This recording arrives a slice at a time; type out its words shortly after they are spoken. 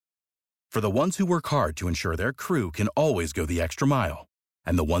For the ones who work hard to ensure their crew can always go the extra mile,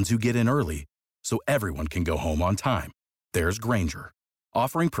 and the ones who get in early so everyone can go home on time, there's Grainger,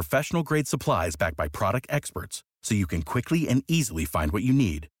 offering professional-grade supplies backed by product experts so you can quickly and easily find what you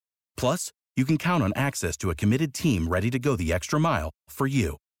need. Plus, you can count on access to a committed team ready to go the extra mile for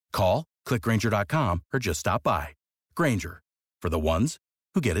you. Call, click Grainger.com, or just stop by. Grainger, for the ones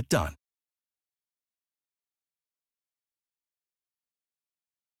who get it done.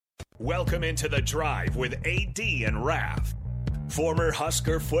 Welcome into The Drive with AD and Raff. Former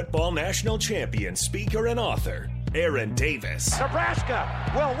Husker football national champion, speaker, and author, Aaron Davis.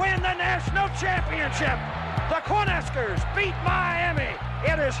 Nebraska will win the national championship. The Cornhuskers beat Miami.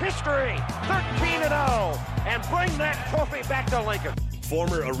 It is history, 13-0, and bring that trophy back to Lincoln.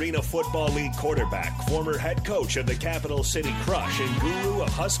 Former Arena Football League quarterback, former head coach of the Capital City Crush, and guru of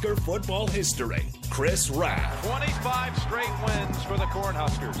Husker football history, Chris Raff. 25 straight wins for the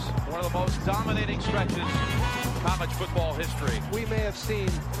Cornhuskers. One of the most dominating stretches in college football history. We may have seen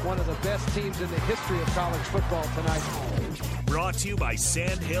one of the best teams in the history of college football tonight. Brought to you by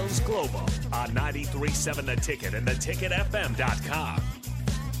Sand Hills Global on 93.7 The Ticket and theticketfm.com.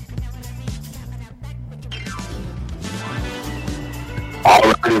 All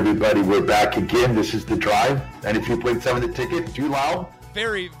right, everybody, we're back again. This is The Drive, 93.7 The Ticket. Too loud?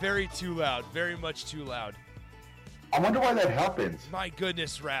 Very, very too loud. Very much too loud. I wonder why that happens. My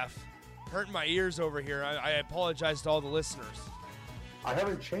goodness, Raff. Hurting my ears over here. I apologize to all the listeners. I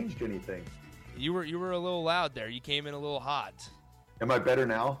haven't changed anything. You were a little loud there. You came in a little hot. Am I better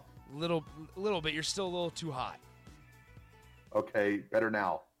now? Little bit. You're still a little too hot. Okay, better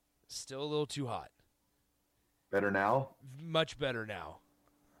now. Still a little too hot. Better now? Much better now.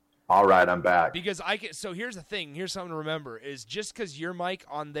 All right, I'm back. Because so here's the thing. Here's something to remember is just because your mic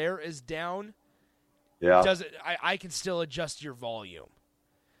on there is down, I can still adjust your volume.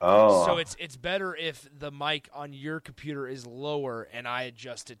 Oh. So it's better if the mic on your computer is lower and I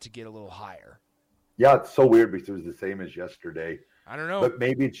adjust it to get a little higher. Yeah, it's so weird because it was the same as yesterday. I don't know. But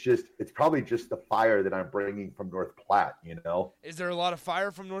maybe it's probably just the fire that I'm bringing from North Platte, you know? Is there a lot of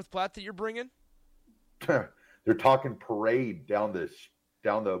fire from North Platte that you're bringing? They're talking parade down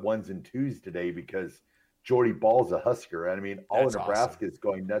the ones and twos today because Jordy Ball's a Husker. I mean, all of Nebraska is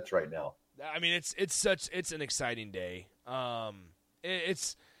going nuts right now. I mean, it's an exciting day.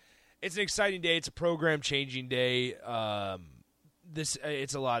 It's an exciting day. It's a program changing day.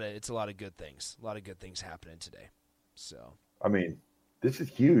 It's a lot of good things. A lot of good things happening today. So I mean, this is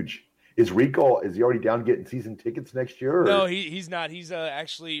huge. Is he already down getting season tickets next year? Or? No, he's not. He's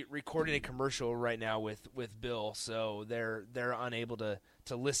actually recording a commercial right now with Bill, so they're unable to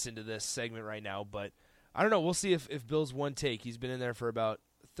listen to this segment right now. But I don't know. We'll see if Bill's one take. He's been in there for about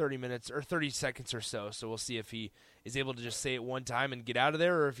 30 minutes or 30 seconds or so. So we'll see if he is able to just say it one time and get out of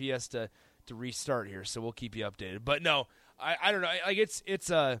there, or if he has to restart here. So we'll keep you updated. But no, I don't know. Like it's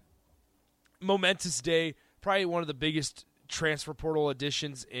a momentous day. Probably one of the biggest transfer portal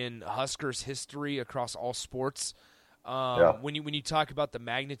additions in Huskers history across all sports. When you talk about the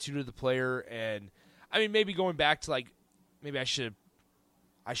magnitude of the player, and I mean maybe going back to maybe I should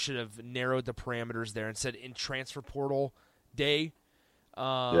have narrowed the parameters there and said in transfer portal day.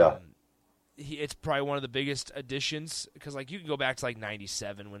 It's probably one of the biggest additions because you can go back to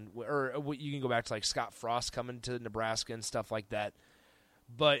 97 or you can go back to Scott Frost coming to Nebraska and stuff like that.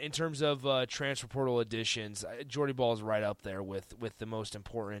 But in terms of transfer portal additions, Jordy Ball is right up there with the most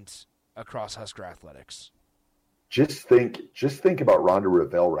important across Husker athletics. Just think about Rhonda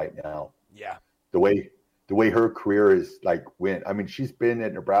Revelle right now. Yeah, the way her career is went. I mean, she's been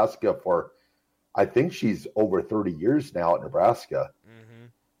at Nebraska for, I think she's over 30 years now at Nebraska.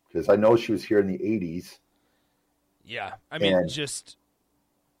 Because I know she was here in the 80s. Yeah, I mean,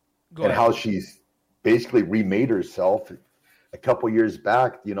 how she's basically remade herself. A couple years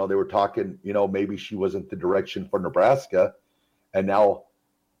back, they were talking, maybe she wasn't the direction for Nebraska. And now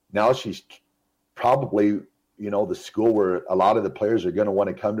she's probably, the school where a lot of the players are going to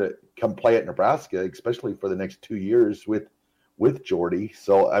want to come play at Nebraska, especially for the next 2 years with Jordy.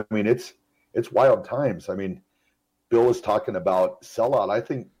 So, I mean, it's wild times. I mean, Bill was talking about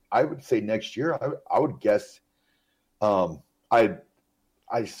sellout. I would say next year, I would guess, I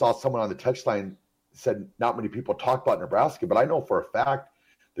saw someone on the text line said not many people talk about Nebraska, but I know for a fact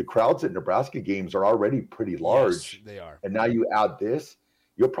the crowds at Nebraska games are already pretty large. Yes, they are. And now you add this,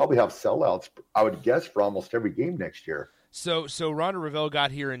 you'll probably have sellouts, I would guess, for almost every game next year. So Rhonda Revelle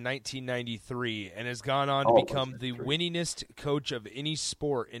got here in 1993 and has gone on to become the winningest coach of any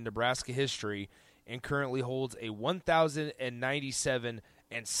sport in Nebraska history and currently holds a 1,097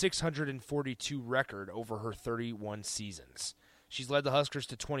 and 642 record over her 31 seasons. She's led the Huskers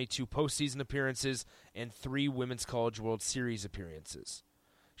to 22 postseason appearances and 3 Women's College World Series appearances.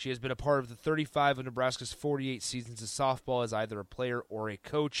 She has been a part of the 35 of Nebraska's 48 seasons of softball as either a player or a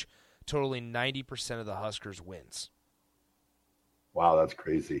coach, totaling 90% of the Huskers' wins. Wow, that's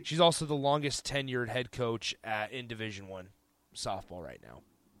crazy. She's also the longest tenured head coach in Division I softball right now.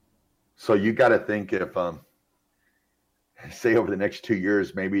 So you got to think if, say over the next 2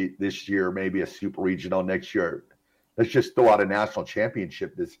 years, maybe this year, maybe a super regional next year, let's just throw out a national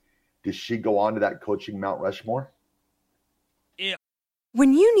championship. Does she go on to that coaching Mount Rushmore?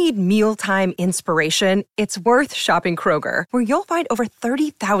 When you need mealtime inspiration, it's worth shopping Kroger, where you'll find over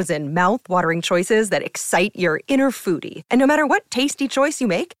 30,000 mouth-watering choices that excite your inner foodie. And no matter what tasty choice you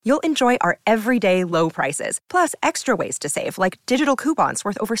make, you'll enjoy our everyday low prices, plus extra ways to save, like digital coupons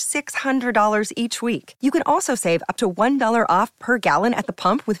worth over $600 each week. You can also save up to $1 off per gallon at the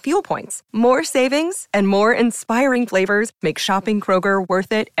pump with fuel points. More savings and more inspiring flavors make shopping Kroger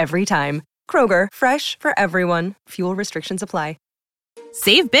worth it every time. Kroger, fresh for everyone. Fuel restrictions apply.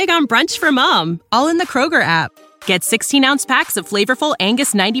 Save big on brunch for mom, all in the Kroger app. Get 16-ounce packs of flavorful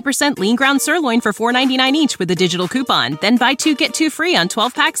Angus 90% lean ground sirloin for $4.99 each with a digital coupon. Then buy 2, get 2 free on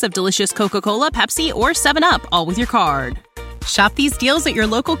 12 packs of delicious Coca-Cola, Pepsi, or 7-Up, all with your card. Shop these deals at your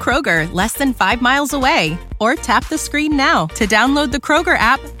local Kroger, less than 5 miles away. Or tap the screen now to download the Kroger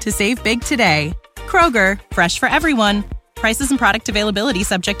app to save big today. Kroger, fresh for everyone. Prices and product availability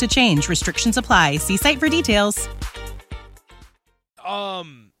subject to change. Restrictions apply. See site for details.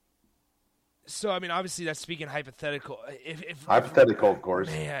 So, I mean, obviously that's speaking hypothetical. If Hypothetical, of course.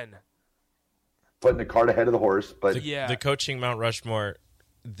 Man. Putting the cart ahead of the horse. But the coaching Mount Rushmore,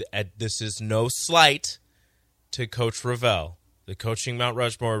 this is no slight to Coach Ravel. The coaching Mount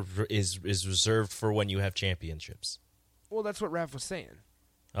Rushmore is reserved for when you have championships. Well, that's what Raff was saying.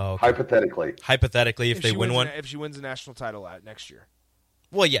 Oh, okay. Hypothetically, if they win one? If she wins a national title next year.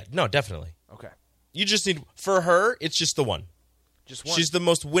 Well, yeah. No, definitely. Okay. You just need, for her, it's just the one. Just one. She's the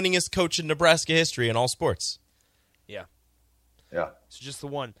most winningest coach in Nebraska history in all sports. Yeah. Yeah. It's just the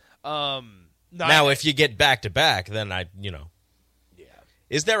one. Now, if you get back-to-back, then Yeah.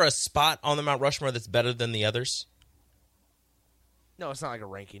 Is there a spot on the Mount Rushmore that's better than the others? No, it's not like a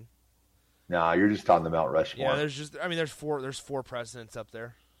ranking. Nah, you're just on the Mount Rushmore. Yeah, there's four presidents up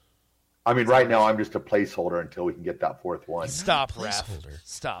there. I mean, right now I'm just a placeholder until we can get that fourth one. Stop, Raff.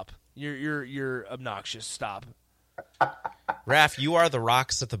 Stop. You're obnoxious. Stop. Raff, you are the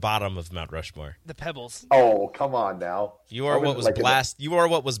rocks at the bottom of Mount Rushmore. The pebbles. Oh, come on now. You are what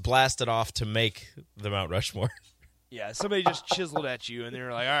was blasted off to make the Mount Rushmore. Yeah, somebody just chiseled at you, and they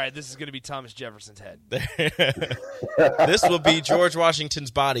were like, all right, this is going to be Thomas Jefferson's head. This will be George Washington's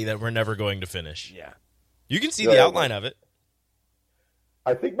body that we're never going to finish. Yeah. You can see the outline of it.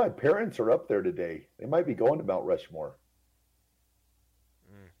 I think my parents are up there today. They might be going to Mount Rushmore.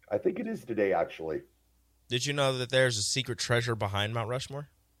 I think it is today, actually. Did you know that there's a secret treasure behind Mount Rushmore?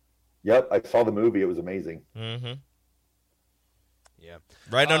 Yep, I saw the movie. It was amazing. Mm-hmm. Yeah.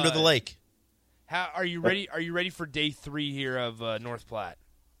 Right under the lake. How are you ready? Are you ready for day 3 here of North Platte?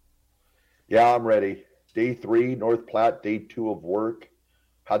 Yeah, I'm ready. Day 3, North Platte. Day 2 of work.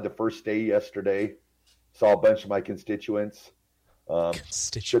 Had the first day yesterday. Saw a bunch of my constituents.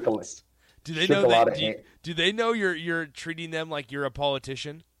 Constituents. Do they know that? Do they know you're treating them like you're a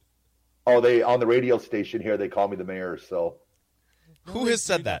politician? Oh, they on the radio station here. They call me the mayor. So, who has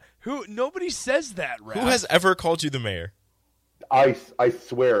said that? Nobody says that, Raff. Who has ever called you the mayor? I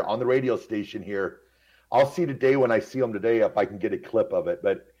swear on the radio station here. I'll see today when I see them today if I can get a clip of it.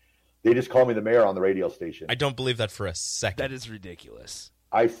 But they just call me the mayor on the radio station. I don't believe that for a second. That is ridiculous.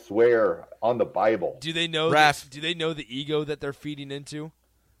 I swear on the Bible. Do they know? Raff, do they know the ego that they're feeding into?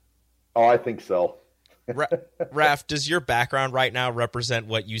 Oh, I think so. Raff, does your background right now represent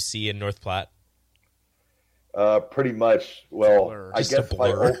what you see in North Platte? Pretty much. Well, I guess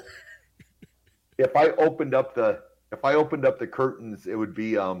if I opened up the curtains, it would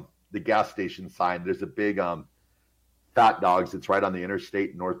be the gas station sign. There's a big Fat Dogs. It's right on the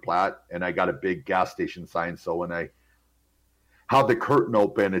interstate in North Platte, and I got a big gas station sign. So when I have the curtain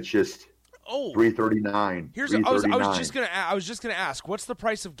open, it's just $3.39. I was just gonna ask, what's the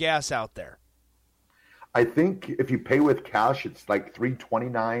price of gas out there? I think if you pay with cash, it's like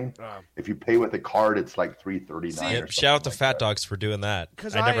 $3.29. If you pay with a card, it's like $3.39. Shout out to Fat Dogs for doing that.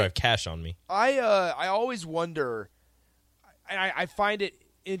 I never have cash on me. I always wonder, and I find it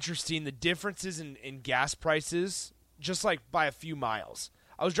interesting, the differences in gas prices, just like by a few miles.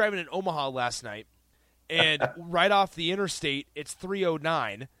 I was driving in Omaha last night, and right off the interstate, it's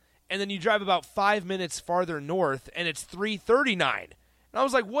 $3.09, and then you drive about 5 minutes farther north, and it's $3.39. And I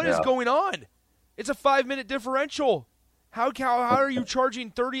was like, what is going on? It's a 5-minute differential. How are you charging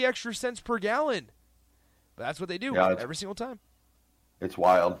 30 extra cents per gallon? But that's what they do every single time. It's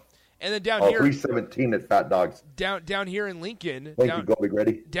wild. And then down here, $3.17 at Fat Dogs. Down here in Lincoln. Thank you, Goldie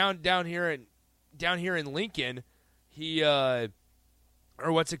Ready. Down here in Lincoln, he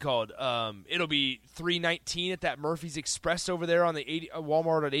or what's it called? It'll be $3.19 at that Murphy's Express over there on the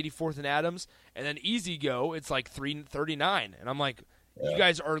Walmart at 84th and Adams, and then Easy Go, it's like $3.39, and I'm like, you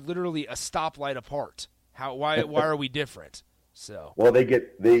guys are literally a stoplight apart. Why are we different? So well,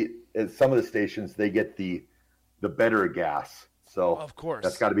 at some of the stations they get the better gas. So of course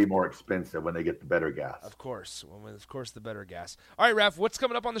that's got to be more expensive when they get the better gas. Of course, the better gas. All right, Raff, what's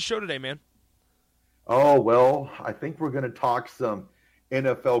coming up on the show today, man? Oh, well, I think we're going to talk some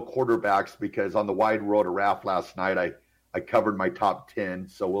NFL quarterbacks because on the Wide World of Raff last night, I covered my top 10.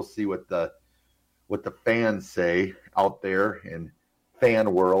 So we'll see what the fans say out there in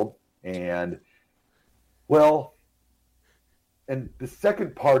fan world. And well, and the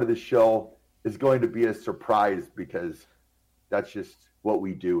second part of the show is going to be a surprise because that's just what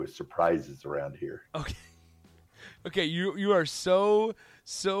we do is surprises around here. Okay, you are so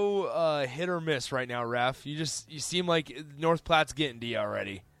hit or miss right now, Raff. You seem like North Platte's getting to you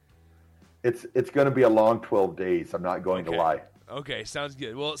already. It's going to be a long 12 days. I'm not going to lie. Okay, sounds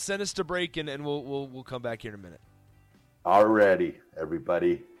good. Well, send us to break and we'll come back here in a minute. Alrighty,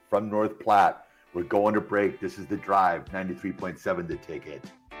 everybody from North Platte, we're going to break. This is The Drive, 93.7 The Ticket.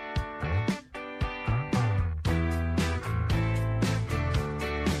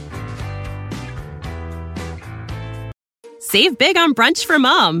 Save big on brunch for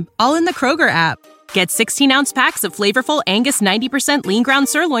mom, all in the Kroger app. Get 16-ounce packs of flavorful Angus 90% lean ground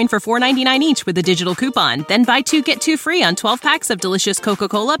sirloin for $4.99 each with a digital coupon. Then buy 2, get 2 free on 12 packs of delicious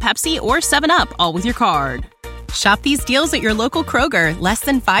Coca-Cola, Pepsi, or 7-Up, all with your card. Shop these deals at your local Kroger, less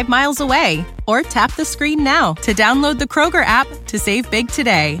than 5 miles away. Or tap the screen now to download the Kroger app to save big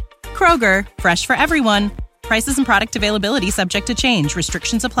today. Kroger, fresh for everyone. Prices and product availability subject to change.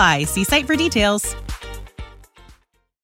 Restrictions apply. See site for details.